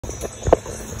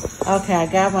Okay, I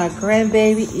got my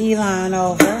grandbaby Elon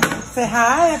over. Say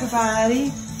hi,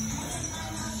 everybody.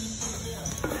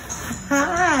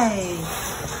 Hi.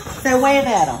 Say wave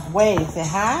at him. Wave. Say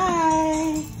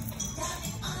hi.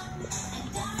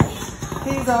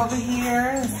 He's over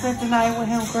here. Spent the night with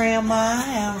him, Grandma.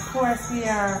 And of course, we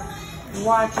are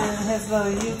watching his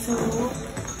little YouTube.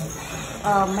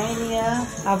 Mania.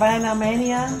 Havana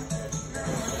Mania.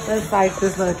 That's like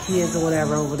this little kids or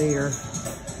whatever over there.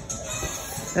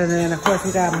 And then, of course,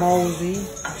 we got Mosey.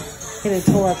 He done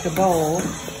tore up the bowl.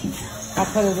 I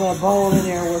put his little bowl in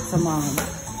there with some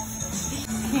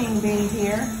King Bean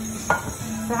here.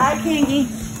 Say hi, Kingy.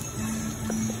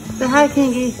 Say hi,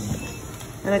 Kingy.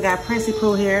 And I got Princey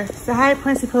Pooh here. Say hi,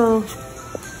 Princey Pooh.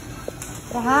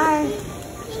 Say hi.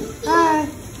 Hi.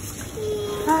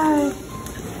 Hi.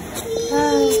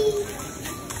 Hi.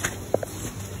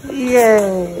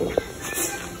 Yay.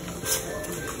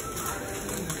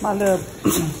 My little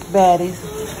baddies.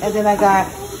 And then I got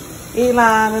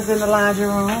Elon is in the laundry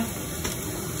room.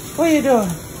 What are you doing?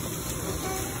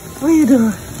 What are you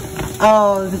doing?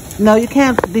 Oh, no, you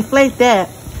can't deflate that.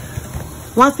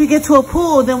 Once we get to a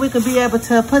pool, then we can be able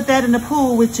to put that in the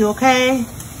pool with you, okay?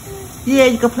 Yeah,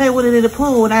 you can play with it in the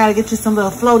pool, and I gotta get you some little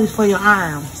floaties for your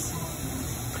arms.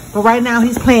 But right now,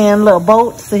 he's playing little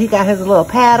boats, so he got his little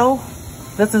paddle.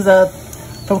 This is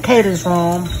from Katie's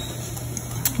room.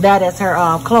 That is her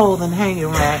clothing hanging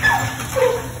rack.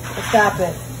 Stop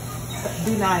it.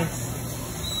 Be nice.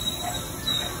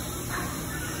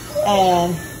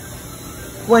 And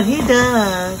what he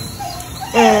does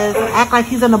is act like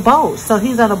he's on a boat. So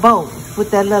he's on a boat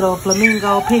with that little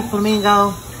flamingo, pink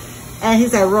flamingo. And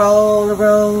he's like, roll,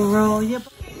 roll, roll. Yep.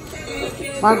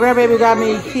 My grandbaby got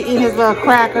me, he eat his little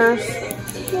crackers.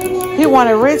 He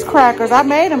wanted Ritz crackers. I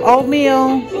made him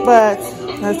oatmeal, but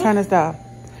let's turn this off.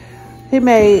 I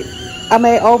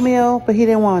made oatmeal, but he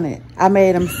didn't want it. I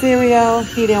made him cereal.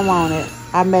 He didn't want it.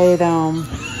 I made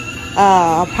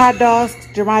hot dogs.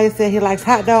 Jeremiah said he likes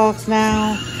hot dogs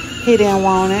now. He didn't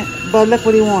want it, but look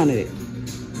what he wanted.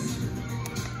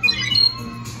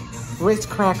 Ritz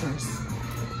crackers.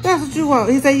 That's what you want.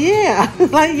 He said, yeah.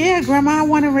 Like, yeah, Grandma, I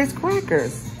wanted Ritz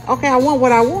crackers. Okay, I want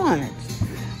what I want.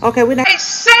 Okay, we're not. I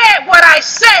said what I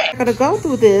said. I'm gonna go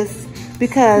through this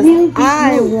because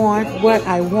I want what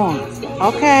I want.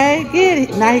 Okay, get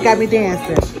it. Now he got me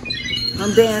dancing.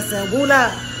 I'm dancing.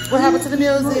 Woola. What happened to the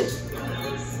music?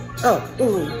 Oh,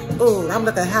 ooh, I'm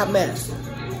looking a hot mess.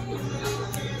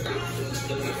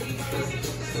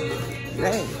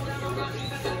 Hey.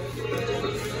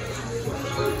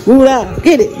 Woola.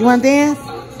 Get it. You want to dance?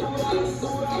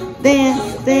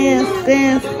 Dance, dance,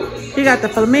 dance. He got the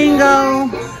flamingo.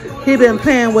 He been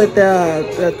playing with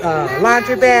the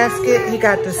laundry basket. He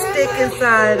got the stick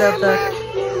inside of the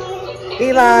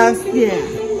Eli's. Yeah.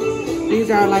 These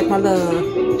are like my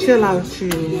little chill out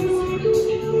shoes.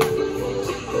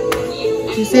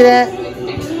 You see that?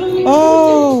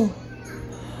 Oh.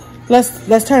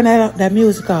 Let's turn that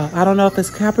music off. I don't know if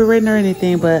it's copywritten or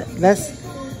anything, but let's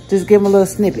just give him a little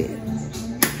snippet.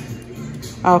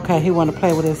 Okay, he want to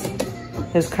play with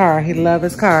his car. He love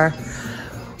his car.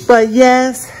 But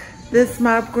yes, this is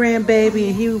my grandbaby,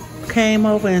 and he came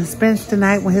over and spent the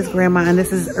night with his grandma, and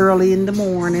this is early in the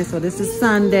morning, so this is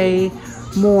Sunday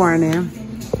morning.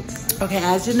 Okay,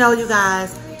 as you know, you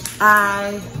guys,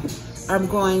 I am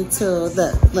going to,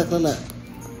 look.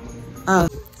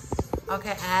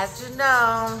 Okay, as you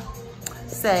know,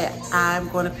 say I'm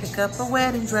going to pick up a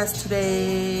wedding dress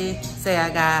today. Say I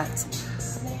got,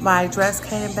 my dress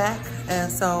came back, and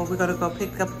so we're going to go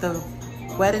pick up the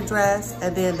wedding dress,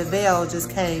 and then the veil just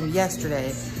came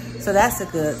yesterday. So that's a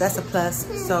plus.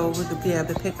 So we could be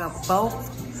able to pick up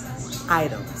both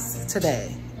items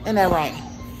today. Isn't that right?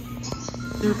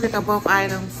 Do you pick up both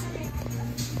items?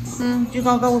 You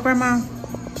gonna go with Grandma?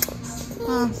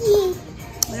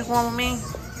 You going with me?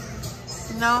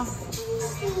 No?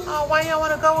 Oh, why you don't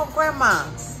want to go with Grandma?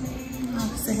 Oh,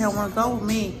 he said he don't want to go with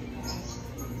me.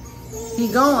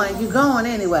 You going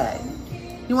anyway.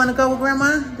 You want to go with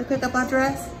Grandma to pick up our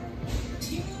dress?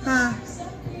 Huh?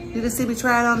 You can see me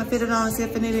try it on and fit it on and see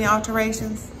if it needs any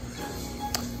alterations.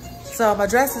 So my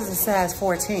dress is a size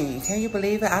 14. Can you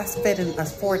believe it? I fit in a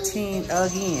 14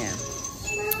 again.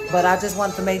 But I just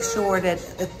wanted to make sure that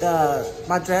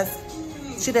my dress,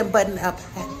 she didn't button up,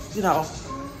 you know,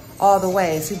 all the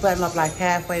way. She buttoned up like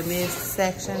halfway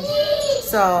midsection.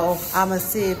 So I'm gonna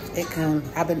see if it can,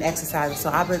 I've been exercising, so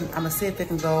I'm gonna see if it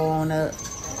can go on up.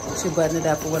 She buttoned it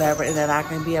up or whatever, and then I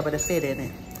can be able to fit in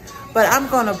it. But I'm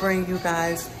gonna bring you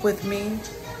guys with me,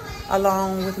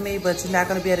 along with me, but you're not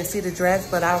gonna be able to see the dress,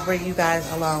 but I'll bring you guys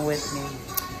along with me.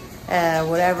 and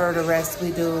whatever the rest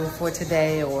we do for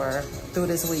today or through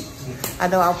this week. I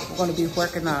know I'm going to be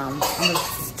working I'm going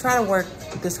to try to work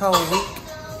this whole week.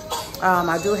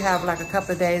 I do have like a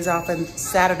couple of days off, and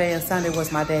Saturday and Sunday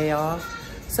was my day off.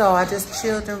 So I just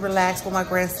chilled and relaxed with my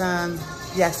grandson.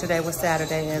 Yesterday was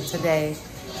Saturday, and today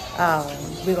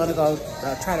we're gonna go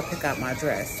try to pick out my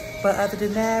dress. But other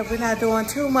than that, we're not doing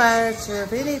too much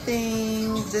of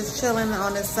anything, just chilling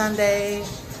on this Sunday.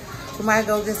 We might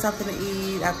go get something to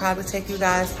eat. I'll probably take you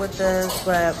guys with us,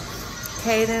 but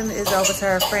Kaden is over to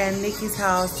her friend Nikki's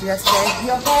house yesterday.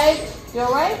 You okay? You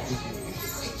all right?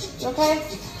 You okay?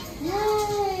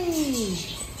 Yay!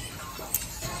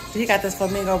 He got this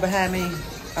flamingo behind me.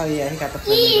 Oh yeah, he got the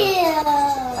flamingo.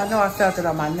 Yeah. I know I felt it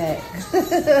on my neck.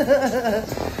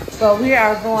 But we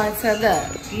are going to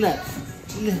look.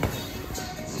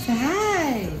 Say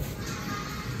hi.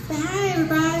 Say hi,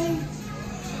 everybody.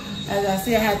 As I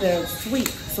see, I had to sweep,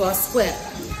 so I swept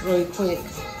really quick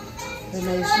to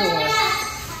make sure.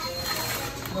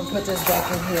 I'm gonna put this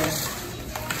back in here.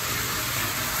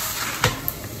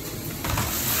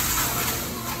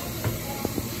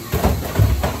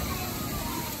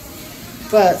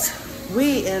 But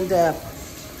we end up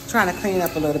trying to clean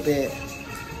up a little bit,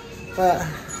 but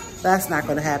that's not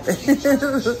going to happen.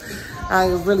 I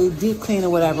really deep clean or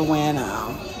whatever when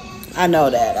I know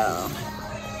that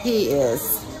he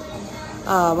is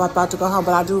about to go home,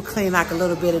 but I do clean like a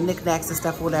little bit of knickknacks and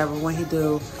stuff or whatever when he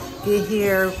do get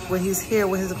here, when he's here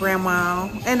with his grandma.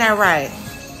 Ain't that right?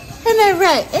 Isn't that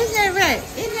right? Isn't that right?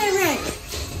 Isn't that right?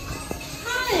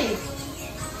 Hi.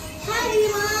 Hi,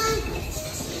 Elon.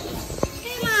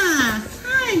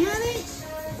 Hi, honey.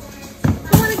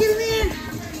 You want to get in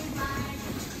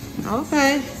there?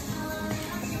 Okay.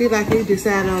 He like he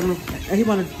decided on he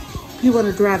want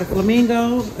to drive the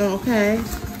flamingo. Okay.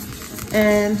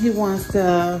 And he wants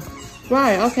to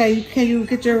right. Okay. Can you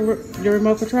get your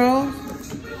remote control?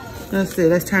 Let's see.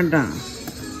 Let's turn it on.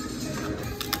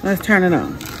 Let's turn it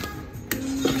on.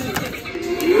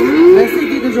 Let's see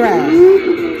if you can drive.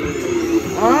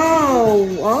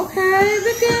 Oh, okay.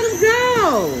 Look at him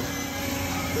go.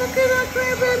 Look at our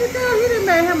grandbaby go. He done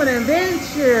made him an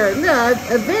adventure. No,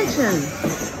 invention.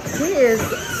 He is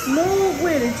smooth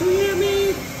with it. You hear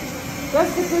me?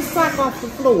 Let's get this sock off the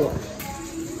floor.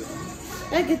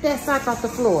 Let's get that sock off the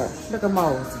floor. Look at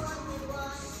Mose.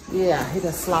 Yeah, he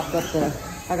just slopped up the,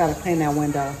 I gotta clean that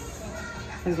window.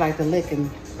 It's like the licking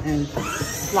and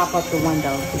slop up the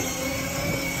window.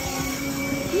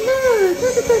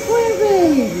 Look at this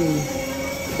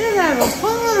grandbaby. They're having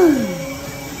fun.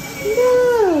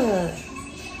 Look.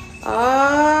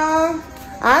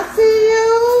 I see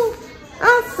you. I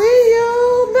see you.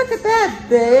 Look at that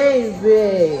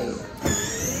baby.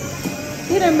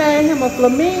 He done made him a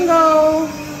flamingo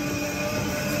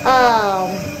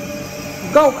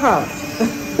go-kart.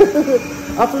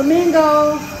 A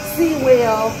flamingo sea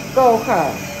wheel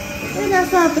go-kart. Ain't that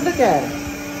something? Look at it.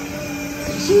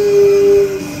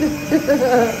 Cheese.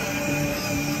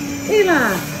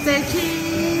 Elon, say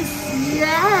cheese.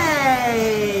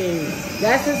 Yay.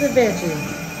 That's his adventure.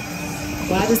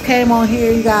 Well, I just came on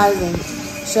here, you guys, and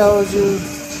showed you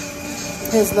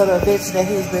his little adventure that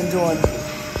he's been doing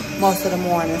most of the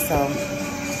morning. So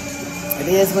it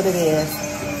is what it is.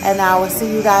 And I will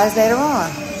see you guys later on.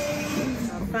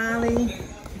 I finally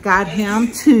got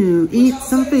him to eat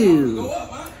some food.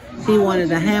 He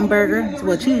wanted a hamburger,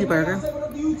 well, cheeseburger.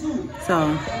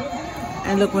 So,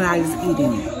 and look what I was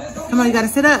eating it. Come on, you gotta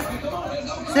sit up.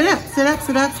 Sit up, sit up,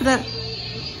 sit up, sit up.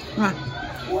 Come on.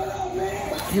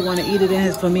 He wanna eat it in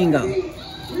his flamingo.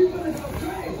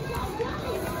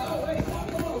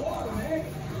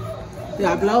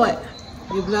 Yeah, blow it.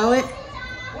 You blow it.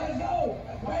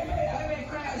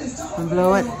 And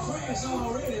blow it.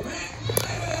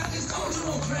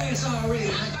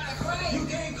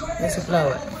 Let's blow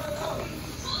it.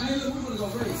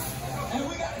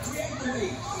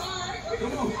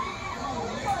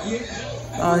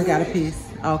 Oh, he got a piece.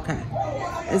 Okay.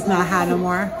 It's not hot no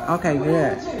more? Okay,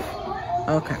 good.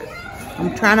 Okay.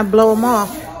 I'm trying to blow him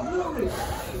off.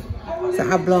 So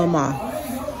I'll blow him off.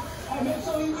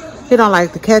 He don't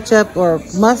like the ketchup or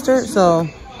mustard, so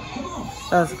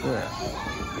that's good.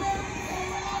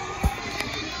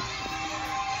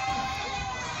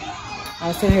 I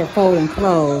was sitting here folding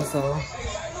clothes, so.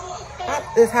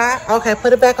 Oh, it's hot? Okay,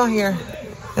 put it back on here.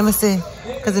 Let me see.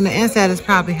 Because in the inside it's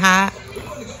probably hot.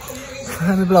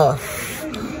 Let me blow it.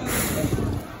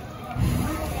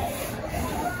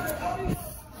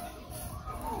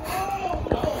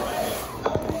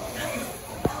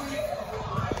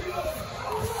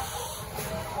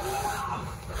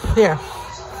 Here.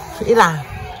 Eli.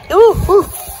 Ooh, ooh.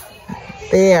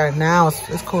 There, now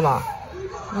it's cool off.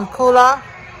 Cool off?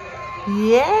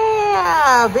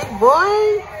 Yeah, big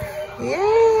boy.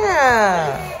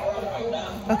 Yeah.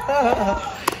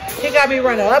 He got me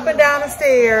running up and down the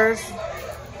stairs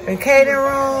in Caden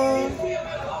room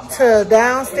to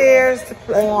downstairs to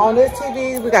play on this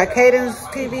TV. We got Caden's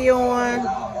TV on,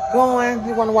 going.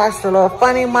 He want to watch the little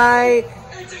Funny Mike.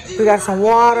 We got some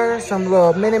water, some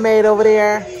little Minute Maid over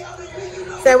there.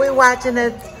 So we watching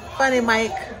the Funny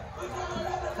Mike.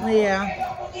 Yeah.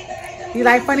 You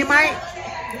like Funny Mike?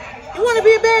 You want to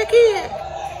be a bad kid?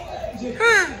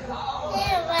 Huh?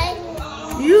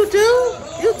 You do?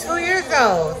 You 2 years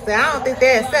old. So I don't think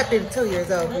they accepted 2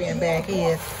 years old being bad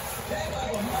kids.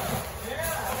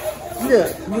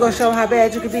 Look, you gonna show them how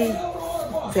bad you can be?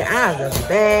 Say, I was a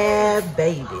bad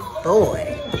baby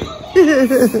boy.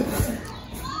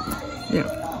 Yeah.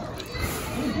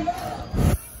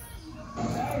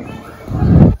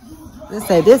 Let's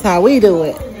say this how we do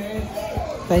it.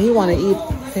 So he wanna eat.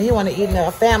 So he wanna eat in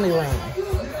a family room.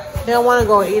 He don't wanna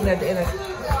go eat in a table.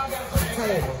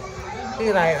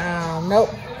 He like, nope.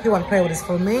 He wanna play with his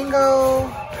flamingo,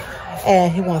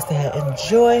 and he wants to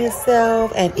enjoy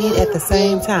himself and eat at the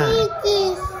same time.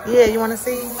 Yeah, you wanna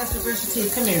see? Let's brush your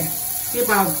teeth. Come here. You're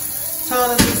about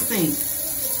tall as this thing.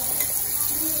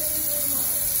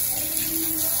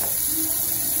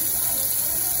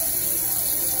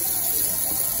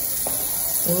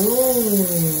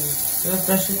 Ooh, let's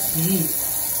brush your teeth.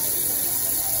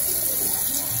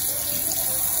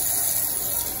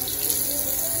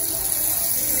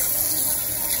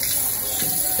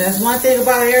 That's one thing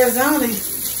about Arizona.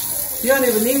 You don't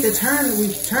even need to turn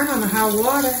on the hot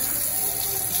water.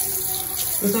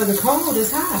 Because the cold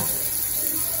is hot.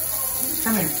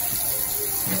 Come here.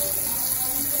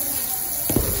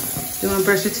 You want to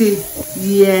brush your teeth?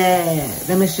 Yeah.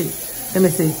 Let me see. Let me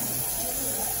see.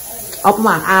 Open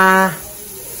my eye.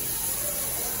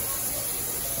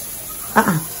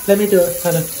 Let me do it.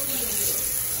 Hold on.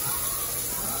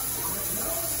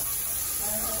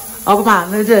 Open my eye.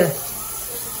 Let me do it.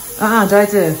 Try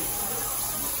to.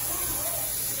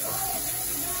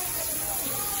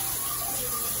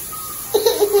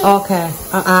 Okay.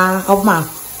 Open my eye.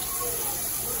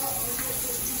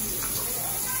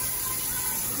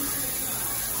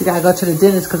 You gotta go to the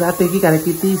dentist because I think you gotta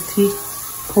get these teeth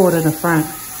pulled in the front.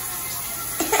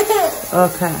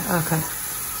 Okay, okay.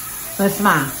 Let's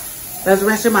smile. Let's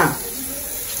rinse your mouth.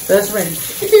 Let's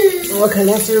rinse. Okay,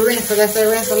 let's do rinse. Let's do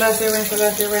rinse. Let's do rinse.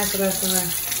 Let's do rinse. Let's do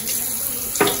rinse.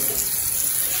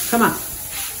 Come on.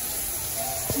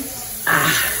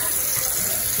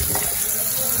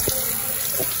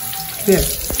 Here.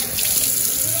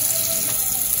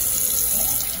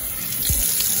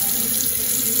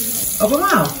 Open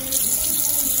mouth.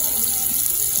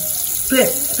 Spit,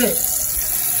 spit.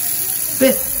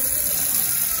 Spit.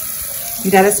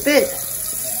 You gotta spit.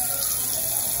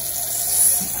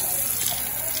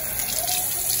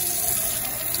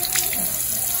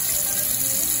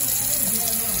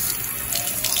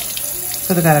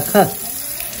 So they got a cup.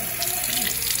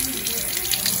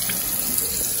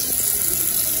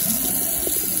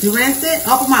 You rinsed it?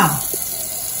 Open mouth.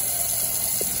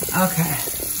 Okay.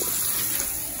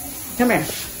 Come here.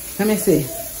 Let me see.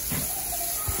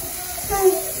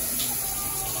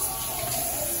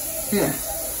 Here.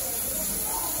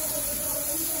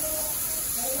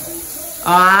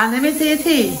 Let me see your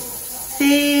teeth.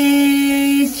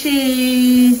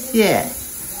 Cheese. Yeah.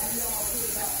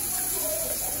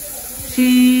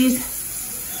 Cheese.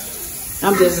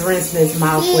 I'm just rinsing his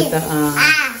mouth with the,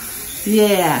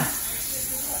 yeah.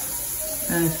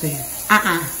 Let me see.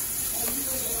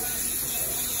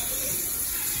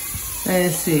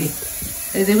 Let's see.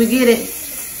 Did we get it?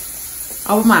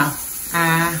 Open mouth.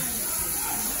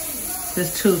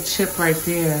 This tooth chip right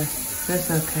there. That's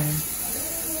okay.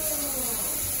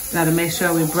 Gotta make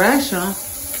sure we brush them.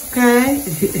 Okay?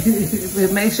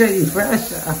 Make sure you brush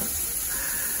them.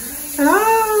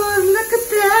 Oh, look at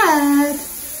that.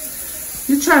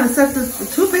 You're trying to suck the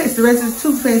toothpaste, the rest of the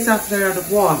toothpaste out there in the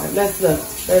water. Let's look.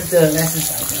 Let's do it. That's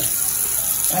just like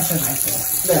this. That's just like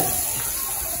this. Look.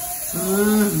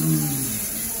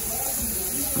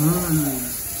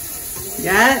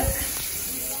 Got it?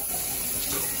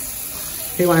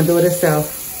 He want to do it himself.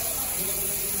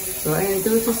 Go ahead and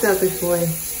do it yourself, this boy.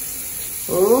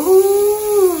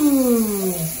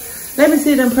 Ooh. Let me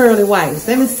see them pearly whites.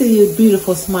 Let me see your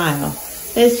beautiful smile.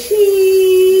 And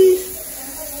cheese.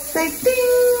 Say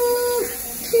ding.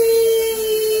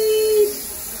 Cheese.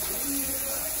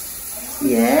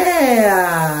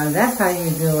 Yeah. That's how you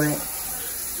do it.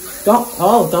 Don't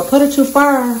put it too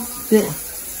far. Yeah.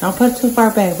 Don't put it too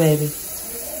far back, baby.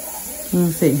 Let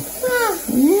me see.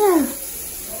 Yeah.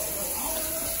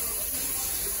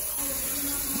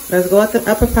 Let's go at the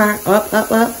upper part. Up,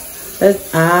 up, up.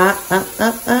 Let's up,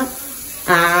 up, up.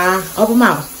 Open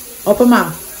mouth. Open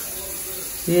mouth.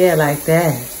 Yeah, like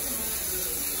that.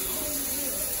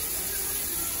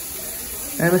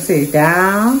 Let me see.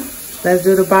 Down. Let's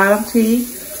do the bottom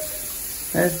teeth.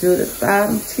 Let's do the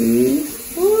bottom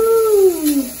teeth.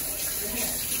 Woo.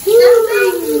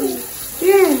 Woo.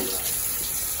 Yeah.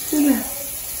 Do that.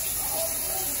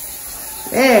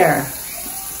 There.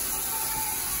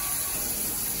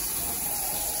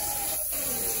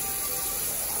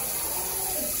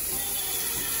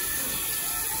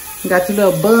 You got your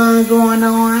little bun going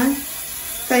on.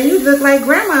 Say, you look like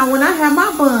grandma when I have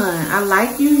my bun. I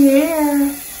like you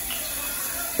here.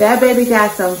 That baby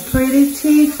got some pretty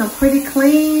teeth, some pretty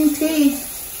clean teeth.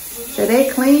 So they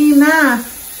clean now.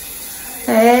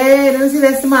 Hey, let me see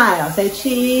that smile. Say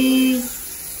cheese.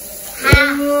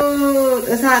 Ooh,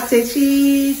 that's hot. Say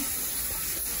cheese.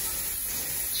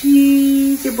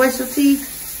 Cheese. You brush your teeth.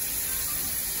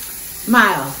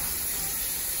 Smile.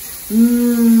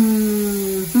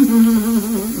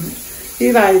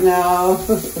 You like, no.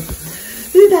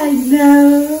 You like,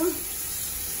 no.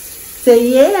 Say,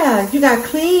 yeah, you got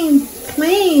clean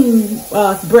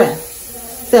breath.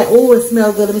 Say, oh, it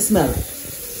smells good. Let me smell it.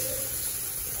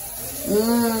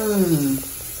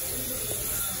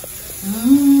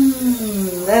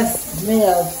 That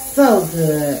smells so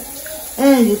good.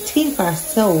 And your teeth are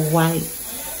so white.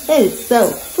 It is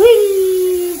so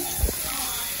pretty.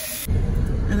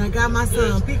 And I got my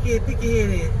son, Picky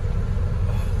headed.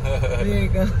 There you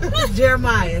go.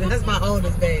 Jeremiah, that's my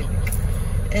oldest baby.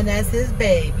 And that's his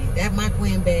baby. That's my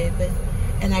twin baby.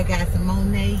 And I got some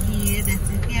Monet here. That's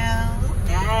it, yo.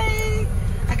 Hey.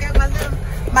 I got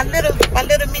my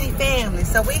little mini family.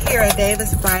 So we here at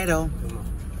Davis Bridal.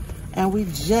 And we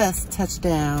just touched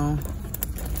down.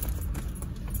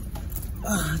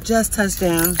 Just touched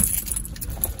down.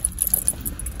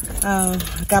 I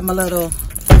got my little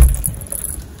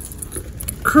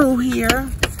crew here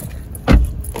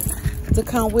to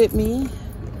come with me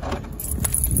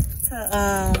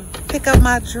to pick up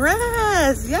my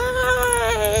dress. Yay!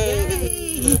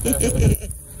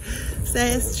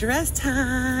 Say it's dress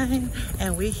time,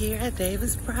 and we here at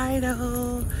Davis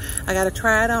Bridal. I gotta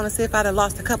try it on and see if I'd have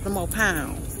lost a couple more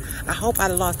pounds. I hope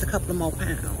I'd have lost a couple more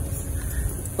pounds.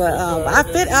 But I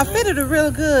fitted it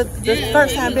real good. The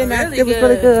first time being there, it was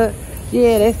really good.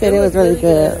 Yeah, they said it was really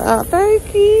good. Oh,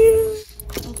 thank you.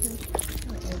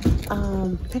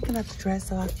 Picking up the dress,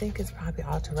 so I think it's probably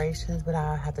alterations, but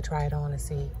I'll have to try it on and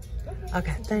see.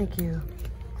 Okay, thank you.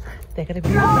 Think of the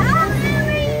beauty.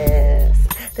 Yes.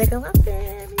 Think of my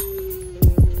baby.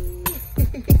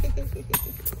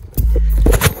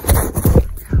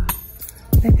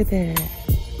 Look at that.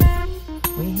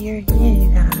 We here again, you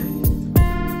guys.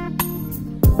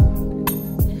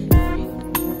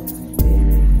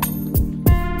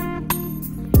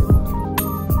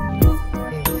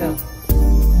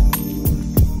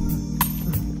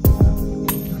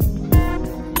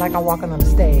 Like I'm walking on the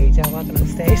stage. I'm walking on the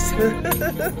stage.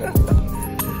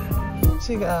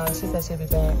 she said she'll be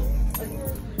back.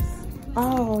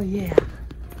 Oh yeah.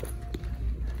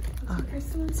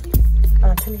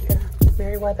 Tanika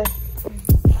Merriweather.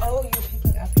 Oh, you're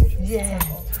picking up your dress. Yeah.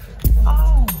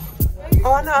 Oh.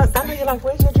 Oh, I know you're like,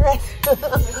 where's your dress?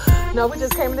 No, we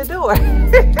just came in the door.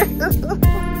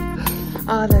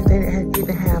 Oh, look, they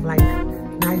even have like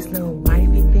nice little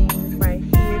wifey things right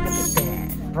here. Look at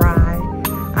that. Bride.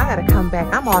 I gotta come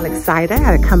back. I'm all excited. I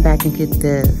gotta come back and get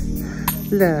this.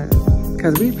 Look,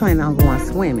 cause we plan on going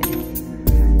swimming.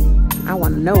 I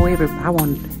want to know I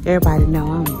want everybody to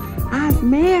know I'm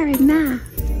married now.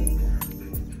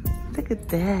 Look at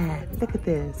that. Look at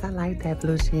this. I like that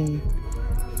blue sheen.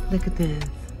 Look at this.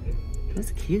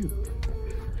 That's cute.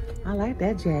 I like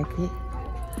that jacket.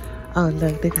 Oh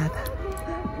look, they got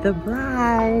the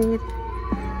bride.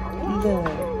 Look,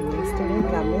 Mr. They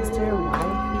got Mr.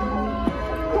 White.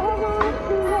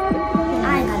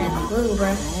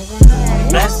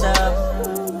 Bless up,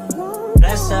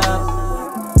 bless up,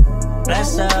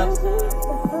 bless up,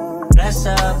 bless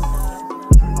up,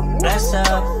 bless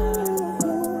up,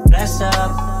 bless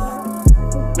up,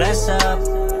 bless up,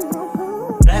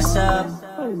 bless up.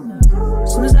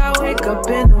 Soon as I wake up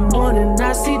in the morning,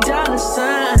 I see dollar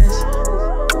signs.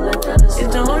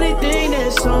 It's the only thing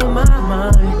that's on my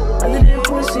mind. Other than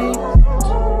pussy,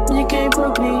 you can't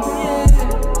book me.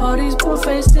 All these poor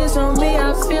faces on me,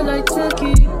 I feel like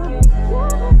Chucky.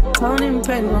 I don't even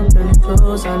pay no dirty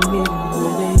clothes on me.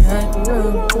 Where they at?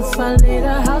 If I leave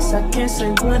the house, I can't say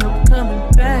when I'm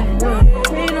coming back.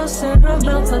 Ain't no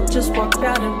sentiments, I just walked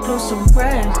out and blew some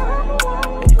grass.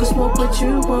 You can smoke what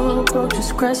you want, bro,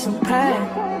 just crash and pack.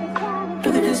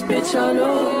 Look at this bitch all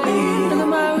over me. Look at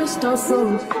my wrist all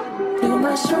froze. Look at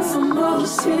my shirt from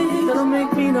overseas. That don't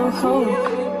make me no hoe.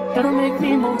 That don't make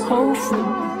me more hopeful.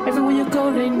 Everywhere you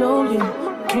go, they know you.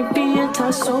 Can't be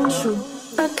antisocial.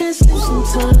 I can't sleep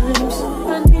sometimes.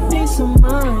 I need peace of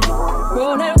mind.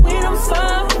 Roll that weed, I'm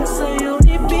fine. I say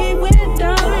only be with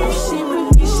dimes. If she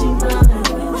with me, she mine.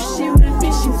 If she with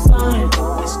me, she fine.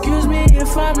 Excuse me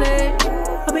if I'm late.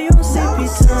 I'll be on CP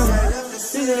time.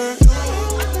 Yeah.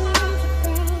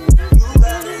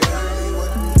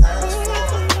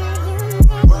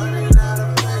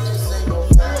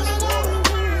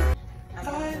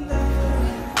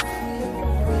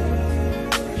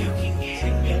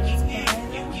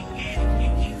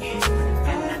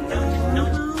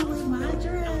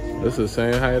 That's the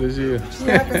same height as you. Yeah,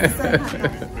 that's the same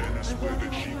height.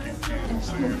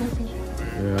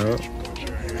 Yeah.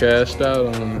 Cashed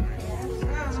out on it.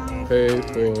 Paid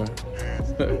for.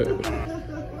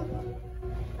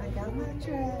 I got my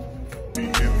dress.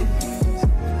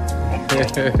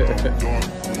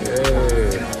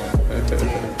 Yeah.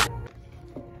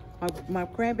 My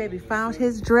grandbaby found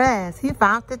his dress. He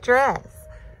found the dress.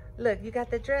 Look, you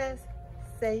got the dress?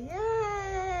 Say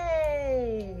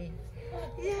yay!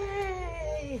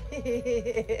 Yay!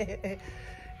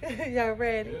 Y'all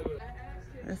ready?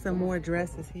 There's some more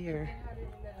dresses here.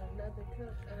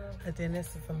 And then there's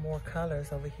some more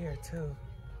colors over here too.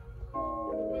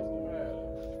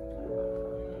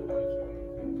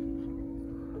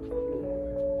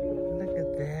 Look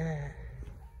at that.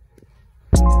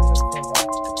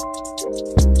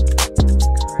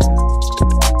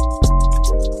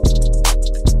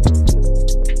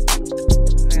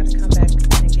 I gotta come back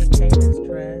and get Kayla's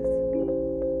dress.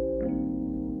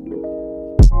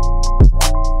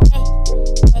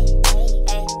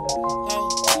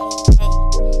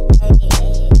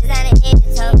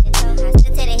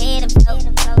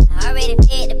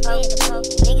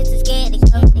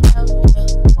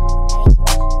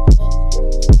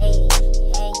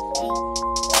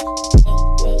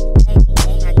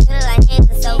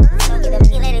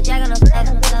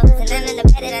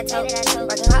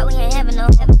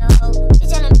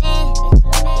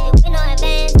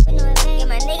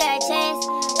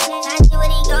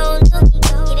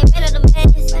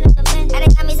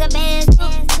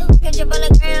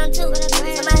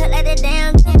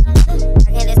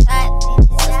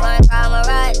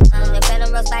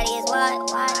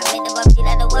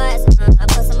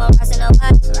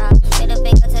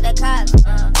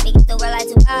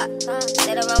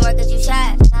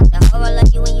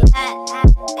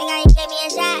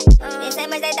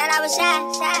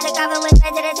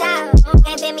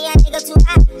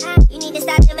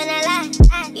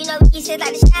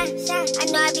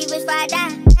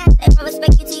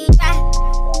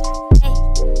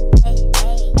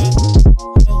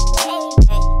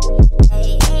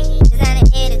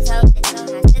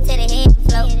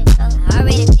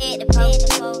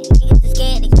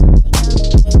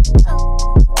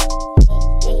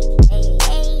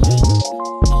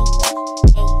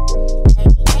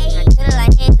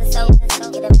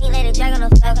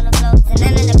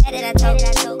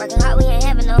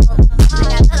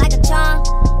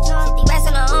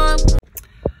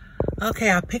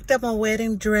 Okay, I picked up my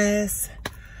wedding dress,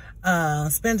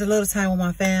 spent a little time with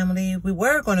my family. We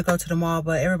were going to go to the mall,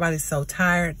 but everybody's so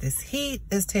tired. This heat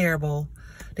is terrible.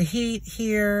 The heat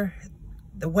here,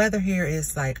 the weather here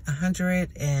is like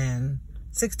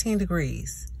 116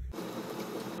 degrees.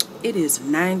 It is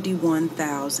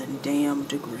 91,000 damn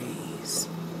degrees.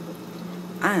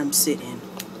 I am sitting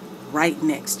right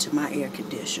next to my air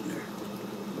conditioner,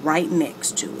 right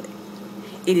next to it.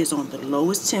 It is on the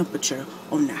lowest temperature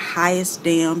on the highest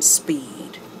damn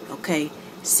speed, okay?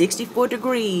 64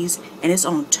 degrees, and it's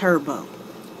on turbo.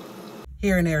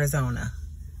 Here in Arizona.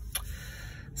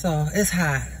 So it's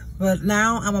hot. But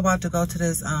now I'm about to go to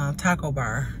this taco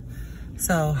bar.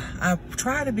 So I've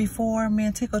tried it before. Me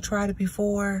and Tico tried it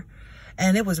before,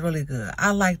 and it was really good. I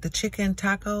like the chicken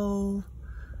tacos.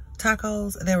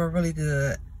 They were really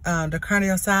good. The carne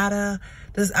asada.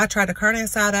 I tried the carne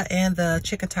asada and the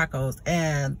chicken tacos,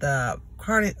 and the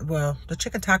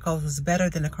chicken tacos was better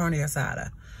than the carne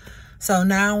asada. So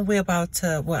now I'm about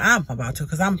to,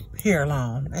 because I'm here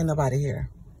alone. Ain't nobody here,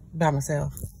 by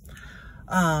myself.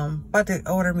 About to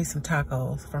order me some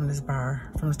tacos from this bar,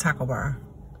 from the taco bar.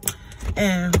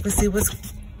 And we'll see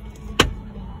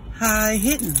how they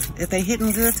hitting. If they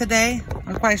hitting good today,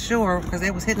 I'm quite sure, because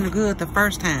they was hitting good the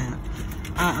first time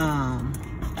I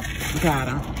got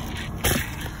them.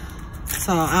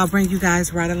 So I'll bring you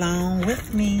guys right along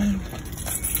with me.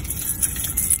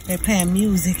 They're playing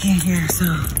music in here, so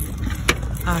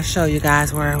I'll show you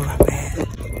guys where we're at.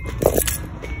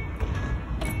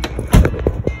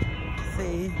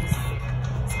 see.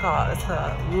 It's called, it's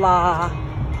a La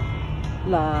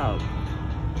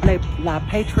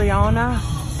Patreona.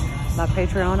 La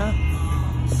Patreona.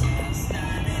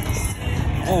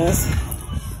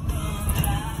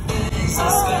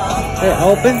 They're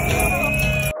open.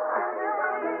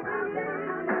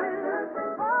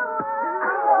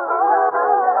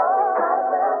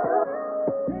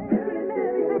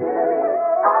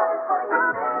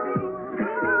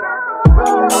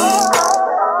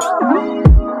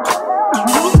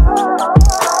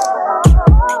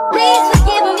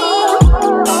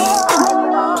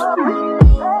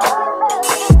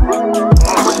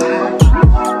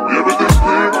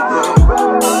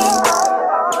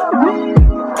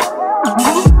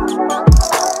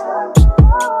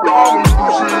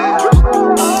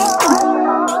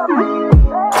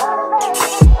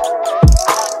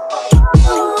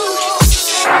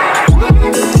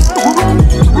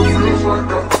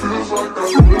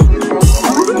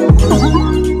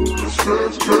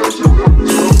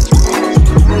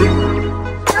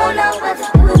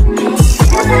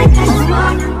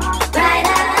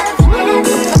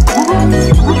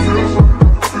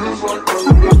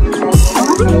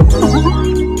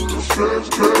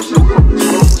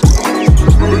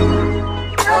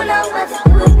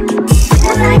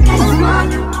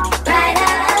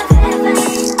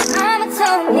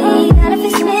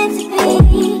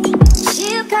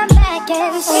 She'll come back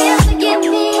and she'll forgive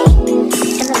me, and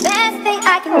the best thing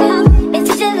I can do